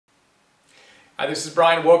Hi, this is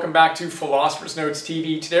Brian. Welcome back to Philosopher's Notes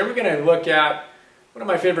TV. Today we're going to look at one of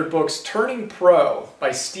my favorite books, Turning Pro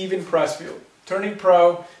by Steven Pressfield. Turning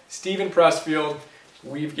Pro, Steven Pressfield.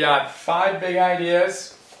 We've got 5 big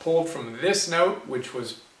ideas pulled from this note, which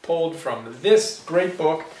was pulled from this great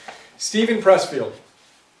book. Steven Pressfield.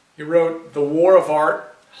 He wrote The War of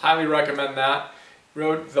Art. Highly recommend that. He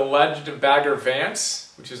wrote The Legend of Bagger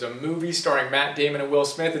Vance, which is a movie starring Matt Damon and Will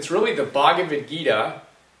Smith. It's really the Bhagavad Gita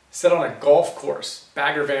set on a golf course.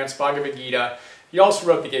 Bagger Vance, Bhagavad Gita. He also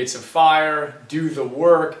wrote The Gates of Fire, Do the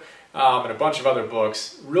Work, and a bunch of other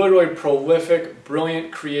books. Really prolific,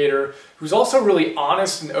 brilliant creator who's also really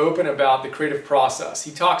honest and open about the creative process.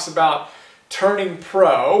 He talks about turning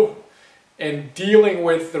pro and dealing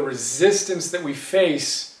with the resistance that we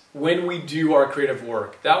face when we do our creative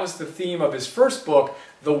work. That was the theme of his first book,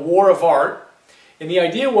 The War of Art. And the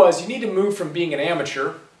idea was you need to move from being an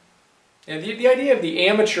amateur. And the idea of the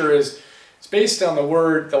amateur is it's based on the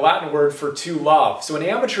Latin word for to love. So an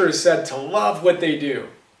amateur is said to love what they do.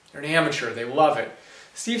 They're an amateur, they love it.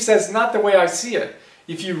 Steve says, not the way I see it.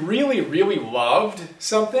 If you really loved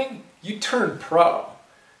something, you'd turn pro.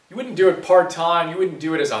 You wouldn't do it part-time, you wouldn't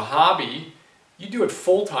do it as a hobby. You'd do it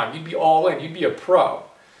full-time, you'd be all in, you'd be a pro.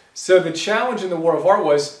 So the challenge in the War of Art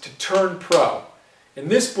was to turn pro.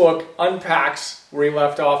 And this book unpacks where he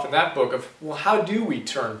left off in that book of, well, how do we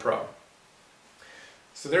turn pro?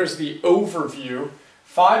 So there's the overview.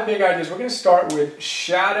 5 big ideas. We're going to start with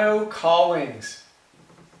shadow callings.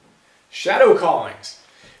 Shadow callings.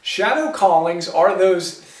 Shadow callings are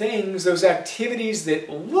those things, those activities that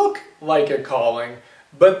look like a calling,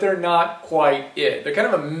 but they're not quite it. They're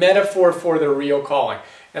kind of a metaphor for the real calling.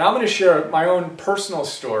 And I'm going to share my own personal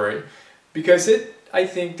story because it, I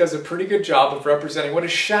think, does a pretty good job of representing what a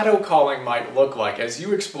shadow calling might look like as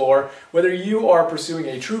you explore whether you are pursuing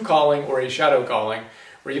a true calling or a shadow calling,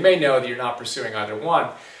 where you may know that you're not pursuing either one.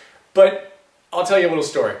 But I'll tell you a little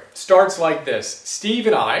story. It starts like this. Steve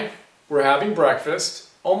and I were having breakfast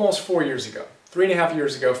almost 4 years ago. 3.5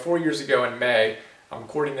 years ago, 4 years ago in May. I'm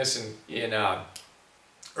recording this in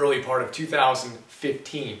early part of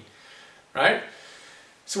 2015, right?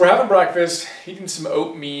 So we're having breakfast, eating some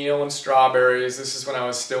oatmeal and strawberries. This is when I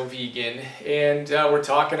was still vegan. And we're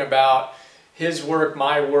talking about his work,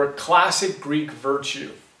 my work, classic Greek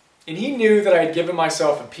virtue. And he knew that I had given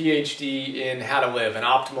myself a PhD in how to live, an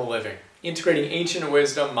optimal living, integrating ancient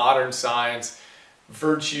wisdom, modern science,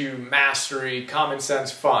 virtue, mastery, common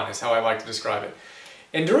sense, fun is how I like to describe it.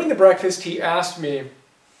 And during the breakfast, he asked me,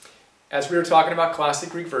 as we were talking about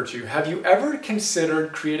classic Greek virtue, have you ever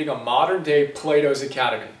considered creating a modern-day Plato's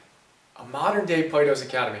Academy? A modern-day Plato's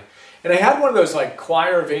Academy. And I had one of those like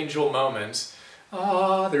choir of angel moments.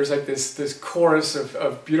 There's like this chorus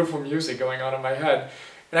of beautiful music going on in my head.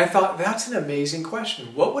 And I thought, that's an amazing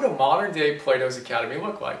question. What would a modern-day Plato's Academy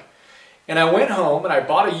look like? And I went home and I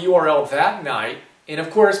bought a URL that night. And of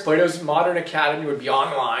course, Plato's Modern Academy would be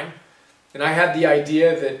online. And I had the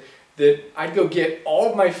idea that I'd go get all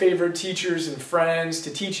of my favorite teachers and friends to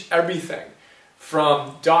teach everything.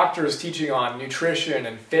 From doctors teaching on nutrition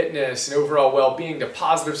and fitness and overall well-being to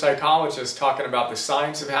positive psychologists talking about the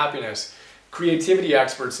science of happiness, creativity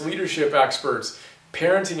experts, leadership experts,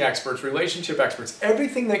 parenting experts, relationship experts,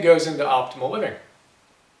 everything that goes into optimal living.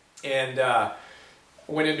 And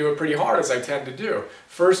went into it pretty hard, as I tend to do.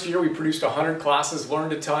 First year we produced 100 classes,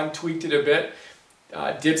 learned a ton, tweaked it a bit,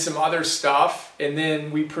 did some other stuff, and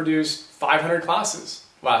then we produced 500 classes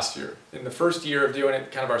last year. In the first year of doing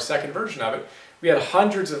it, kind of our second version of it, we had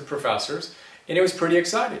hundreds of professors, and it was pretty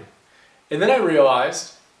exciting. And then I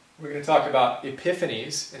realized, we're going to talk about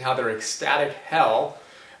epiphanies and how they're ecstatic hell.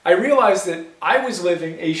 I realized that I was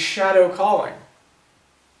living a shadow calling.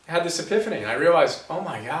 I had this epiphany, and I realized, oh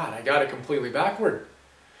my God, I got it completely backward.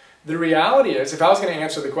 The reality is, if I was going to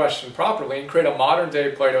answer the question properly and create a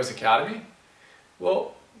modern-day Plato's Academy,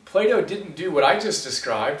 well, Plato didn't do what I just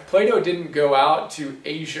described. Plato didn't go out to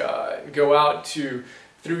Asia, go out through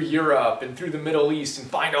Europe and through the Middle East and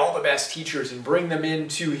find all the best teachers and bring them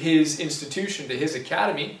into his institution, to his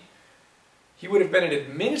academy. He would have been an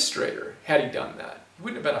administrator had he done that. He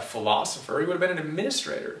wouldn't have been a philosopher, he would have been an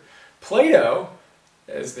administrator. Plato,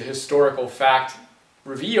 as the historical fact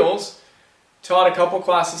reveals, taught a couple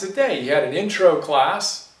classes a day. He had an intro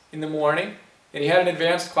class in the morning, and he had an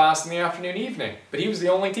advanced class in the afternoon, evening. But he was the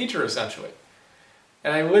only teacher, essentially.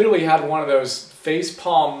 And I literally had one of those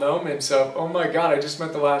face-palm moments of, oh my God, I just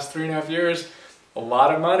spent the last 3.5 years, a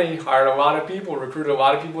lot of money, hired a lot of people, recruited a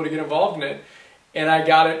lot of people to get involved in it, and I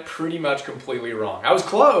got it pretty much completely wrong. I was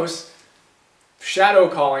close, shadow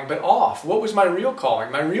calling, but off. What was my real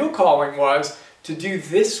calling? My real calling was to do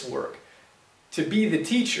this work. to be the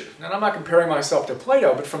teacher. And I'm not comparing myself to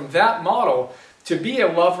Plato, but from that model, to be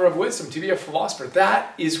a lover of wisdom, to be a philosopher,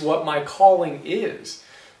 that is what my calling is.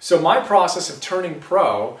 So my process of turning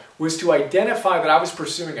pro was to identify that I was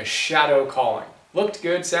pursuing a shadow calling. Looked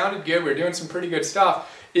good, sounded good, we were doing some pretty good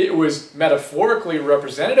stuff. It was metaphorically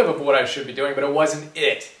representative of what I should be doing, but it wasn't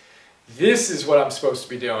it. This is what I'm supposed to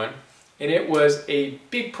be doing. And it was a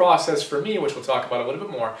big process for me, which we'll talk about a little bit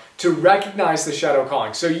more, to recognize the shadow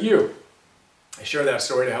calling. So I share that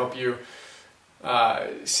story to help you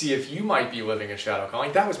see if you might be living a shadow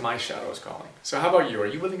calling. That was my shadow's calling. So how about you? Are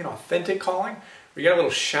you living an authentic calling? Or you got a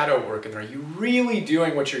little shadow work in there? Are you really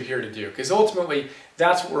doing what you're here to do? Because ultimately,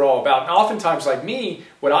 that's what we're all about. And oftentimes, like me,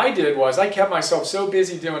 what I did was I kept myself so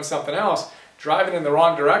busy doing something else, driving in the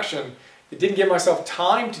wrong direction, it didn't give myself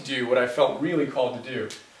time to do what I felt really called to do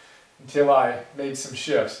until I made some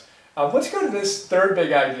shifts. Let's go to this third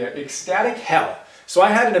big idea, ecstatic hell. So I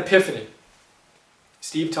had an epiphany.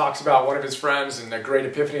 Steve talks about one of his friends and a great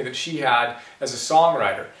epiphany that she had as a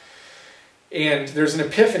songwriter. And there's an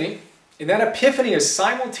epiphany, and that epiphany is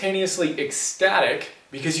simultaneously ecstatic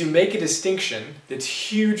because you make a distinction that's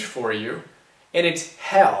huge for you, and it's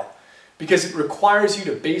hell because it requires you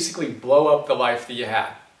to basically blow up the life that you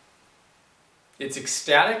had. It's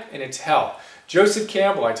ecstatic and it's hell. Joseph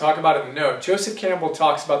Campbell, I talk about it in the note, Joseph Campbell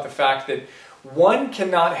talks about the fact that one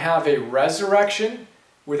cannot have a resurrection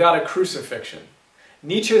without a crucifixion.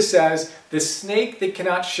 Nietzsche says, the snake that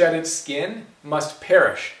cannot shed its skin must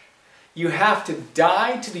perish. You have to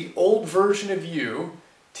die to the old version of you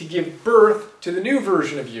to give birth to the new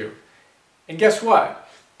version of you. And guess what?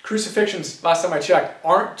 Crucifixions, last time I checked,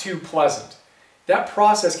 aren't too pleasant. That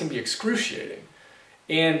process can be excruciating.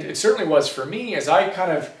 And it certainly was for me as I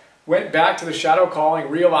kind of went back to the shadow calling,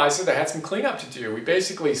 realized that I had some cleanup to do. We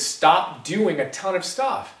basically stopped doing a ton of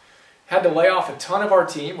stuff. Had to lay off a ton of our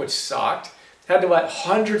team, which sucked. Had to let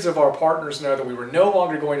hundreds of our partners know that we were no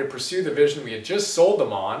longer going to pursue the vision we had just sold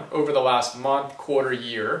them on over the last month, quarter,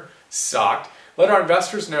 year. Sucked. Let our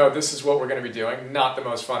investors know this is what we're going to be doing. Not the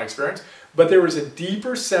most fun experience. But there was a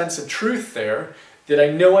deeper sense of truth there that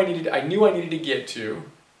I knew I needed to get to.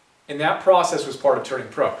 And that process was part of turning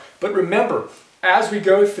pro. But remember, as we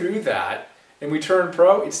go through that and we turn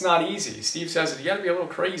pro, it's not easy. Steve says that you got to be a little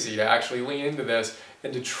crazy to actually lean into this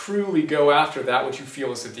and to truly go after that which you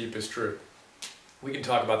feel is the deepest truth. We can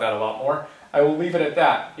talk about that a lot more. I will leave it at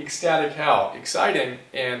that. Ecstatic hell. Exciting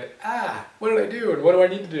and, what did I do and what do I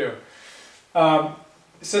need to do?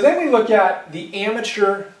 So then we look at the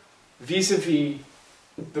amateur vis-a-vis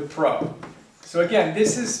the pro. So again,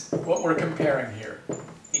 this is what we're comparing here.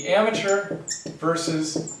 The amateur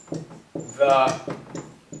versus the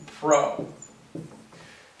pro.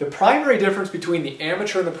 The primary difference between the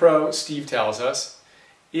amateur and the pro, Steve tells us,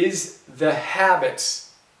 is the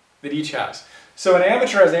habits that each has. So an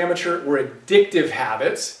amateur as amateur were addictive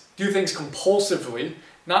habits, do things compulsively,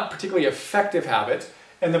 not particularly effective habits,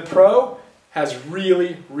 and the pro has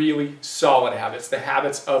really, really solid habits, the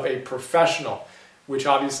habits of a professional, which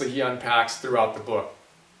obviously he unpacks throughout the book.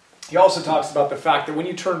 He also talks about the fact that when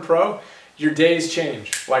you turn pro, your days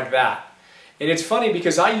change like that. And it's funny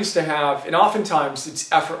because I used to have, and oftentimes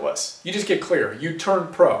it's effortless. You just get clear. You turn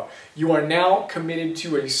pro. You are now committed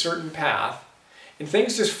to a certain path, and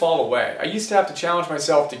things just fall away. I used to have to challenge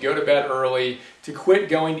myself to go to bed early, to quit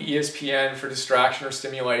going to ESPN for distraction or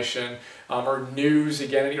stimulation, or news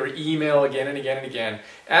again, or email again and again and again.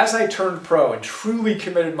 As I turned pro and truly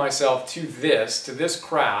committed myself to this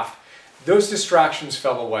craft, those distractions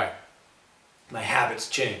fell away. My habits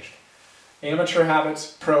changed. Amateur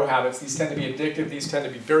habits, pro habits, these tend to be addictive, these tend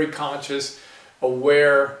to be very conscious,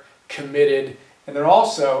 aware, committed, and they're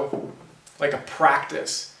also like a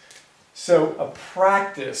practice. So a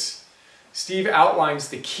practice, Steve outlines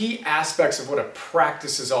the key aspects of what a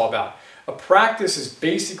practice is all about. A practice is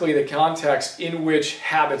basically the context in which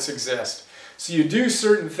habits exist. So you do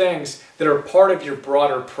certain things that are part of your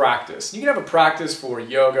broader practice. You can have a practice for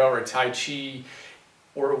yoga or Tai Chi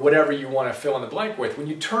or whatever you want to fill in the blank with. When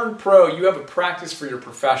you turn pro, you have a practice for your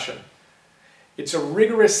profession. It's a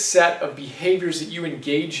rigorous set of behaviors that you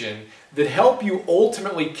engage in that help you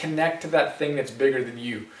ultimately connect to that thing that's bigger than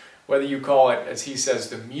you. Whether you call it, as he says,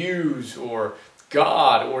 the muse or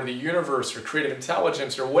God or the universe or creative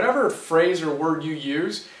intelligence or whatever phrase or word you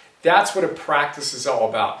use, that's what a practice is all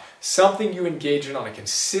about. Something you engage in on a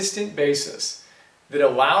consistent basis that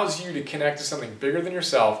allows you to connect to something bigger than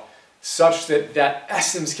yourself such that that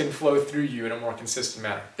essence can flow through you in a more consistent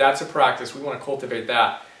manner. That's a practice. We want to cultivate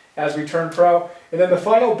that as we turn pro. And then the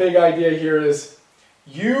final big idea here is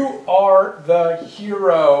you are the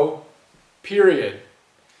hero, period.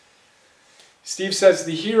 Steve says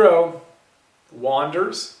the hero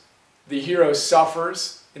wanders, the hero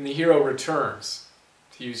suffers, and the hero returns,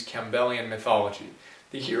 to use Campbellian mythology.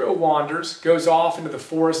 The hero wanders, goes off into the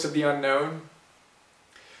forest of the unknown.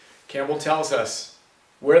 Campbell tells us,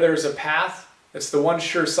 where there's a path, it's the one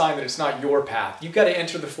sure sign that it's not your path. You've got to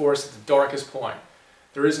enter the forest at the darkest point.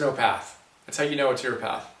 There is no path. That's how you know it's your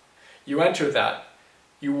path. You enter that.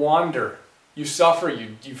 You wander. You suffer.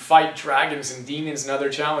 You fight dragons and demons and other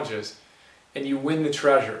challenges. And you win the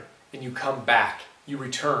treasure. And you come back. You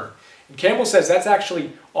return. And Campbell says that's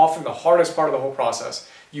actually often the hardest part of the whole process.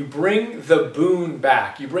 You bring the boon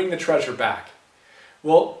back. You bring the treasure back.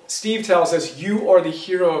 Well, Steve tells us you are the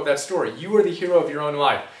hero of that story. You are the hero of your own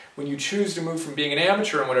life. When you choose to move from being an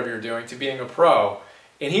amateur in whatever you're doing to being a pro,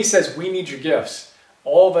 and he says we need your gifts.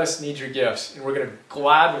 All of us need your gifts, and we're going to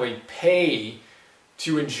gladly pay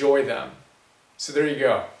to enjoy them. So there you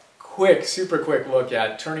go. Quick, super quick look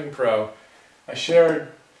at Turning Pro. I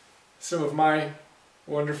shared some of my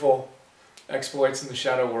wonderful exploits in the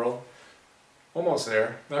shadow world. Almost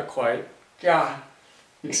there, not quite. God,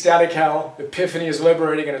 ecstatic hell, epiphany is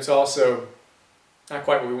liberating, and it's also not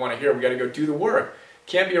quite what we want to hear. We've got to go do the work.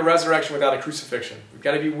 Can't be a resurrection without a crucifixion. We've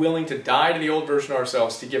got to be willing to die to the old version of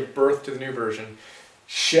ourselves to give birth to the new version.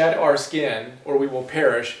 Shed our skin, or we will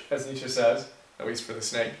perish, as Nietzsche says, at least for the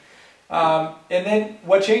snake. And then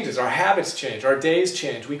what changes? Our habits change. Our days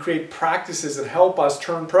change. We create practices that help us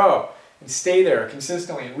turn pro and stay there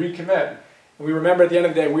consistently and recommit. And we remember at the end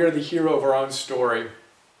of the day, we are the hero of our own story.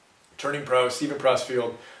 Turning Pro, Steven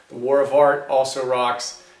Pressfield. The War of Art also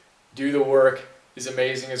rocks. Do the Work is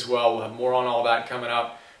amazing as well. We'll have more on all that coming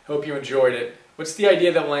up. Hope you enjoyed it. What's the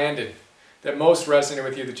idea that landed, that most resonated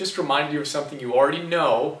with you, that just reminded you of something you already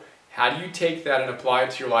know? How do you take that and apply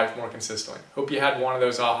it to your life more consistently? Hope you had one of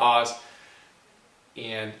those ahas,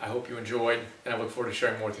 and I hope you enjoyed, and I look forward to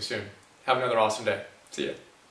sharing more with you soon. Have another awesome day. See ya.